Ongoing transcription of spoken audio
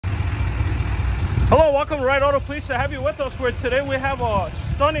Hello, welcome to Right Auto. Pleased to have you with us. Where today we have a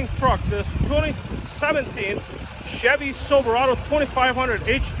stunning truck, this 2017 Chevy Silverado 2500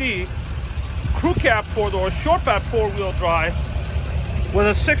 HD crew cab 4-door short bed 4-wheel drive with a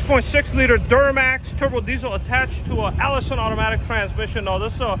 6.6 liter Duramax turbo diesel attached to a Allison automatic transmission. Now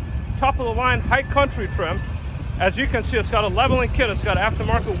this is a top of the line high country trim. As you can see, it's got a leveling kit, it's got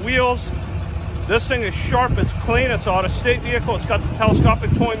aftermarket wheels. This thing is sharp, it's clean, it's an out-of-state vehicle. It's got the telescopic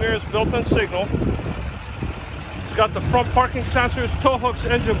tow mirrors, built-in signal. It's got the front parking sensors, tow hooks,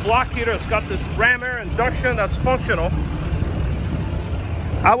 engine block heater. It's got this ram air induction that's functional.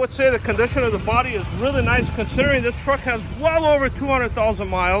 I would say the condition of the body is really nice considering this truck has well over 200,000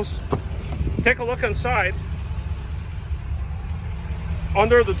 miles. Take a look inside.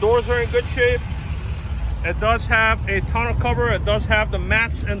 Under, the doors are in good shape. It does have a tonneau cover. It does have the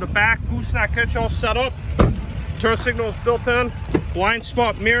mats in the back, gooseneck hitch all set up. Turn signals built in, blind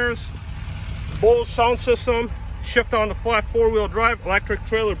spot mirrors, Bose sound system, shift on the flat 4-wheel drive, electric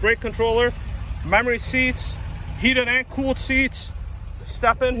trailer brake controller, memory seats, heated and cooled seats.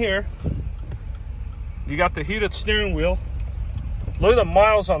 Step in here, you got the heated steering wheel. Look at the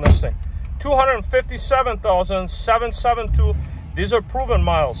miles on this thing, 257,772. These are proven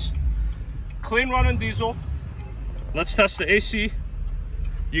miles. Clean running diesel. Let's test the AC.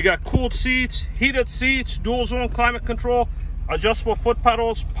 You got cooled seats, heated seats, dual zone climate control, adjustable foot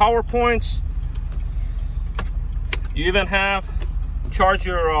pedals, power points. You even have charge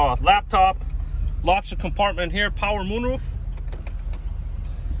your laptop. Lots of compartment here. Power moonroof.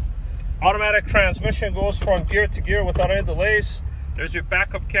 Automatic transmission, goes from gear to gear without any delays. There's your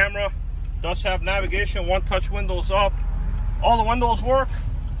backup camera. Does have navigation, one touch windows up. All the windows work.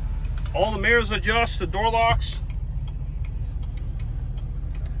 All the mirrors adjust, the door locks.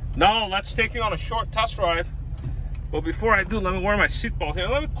 Now let's take you on a short test drive. But before I do, let me wear my seatbelt here.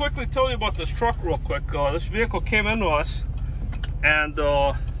 Let me quickly tell you about this truck real quick. This vehicle came into us, and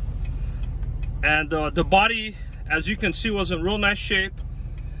the body, as you can see, was in real nice shape.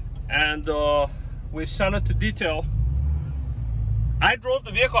 And we sent it to detail. I drove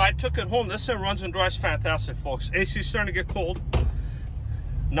the vehicle, I took it home. This thing runs and drives fantastic, folks. AC is starting to get cold.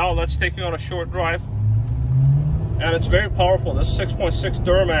 Now let's take you on a short drive. And it's very powerful. This 6.6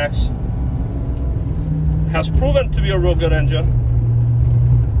 Duramax has proven to be a real good engine.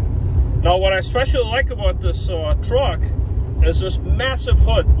 Now what I especially like about this truck is this massive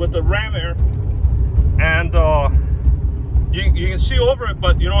hood with the ram air. And you can see over it,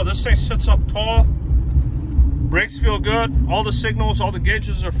 but you know, this thing sits up tall. Brakes feel good. All the signals, all the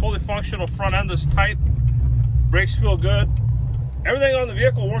gauges are fully functional. Front end is tight. Brakes feel good. Everything on the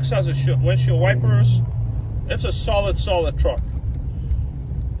vehicle works as it should. Windshield wipers. It's a solid truck.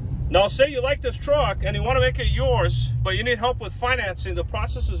 Now say you like this truck and you want to make it yours, but you need help with financing. The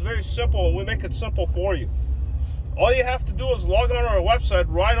process is very simple and we make it simple for you. All you have to do is log on to our website,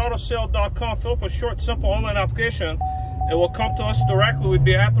 rideautosale.com, fill up a short, simple online application. It will come to us directly. We'd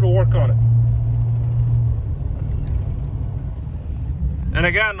be happy to work on it. And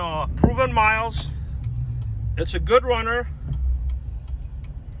again, proven miles. It's a good runner.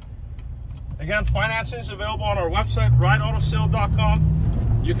 Again, financing is available on our website,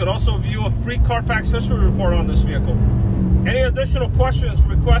 rideautosale.com. You can also view a free Carfax history report on this vehicle. Any additional questions,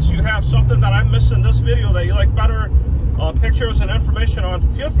 requests you have, something that I missed in this video that you like better pictures and information on,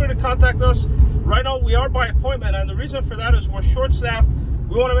 feel free to contact us. Right now, we are by appointment, and the reason for that is we're short-staffed.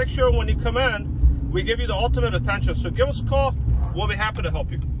 We want to make sure when you come in, we give you the ultimate attention. So give us a call. We'll be happy to help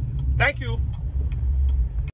you. Thank you.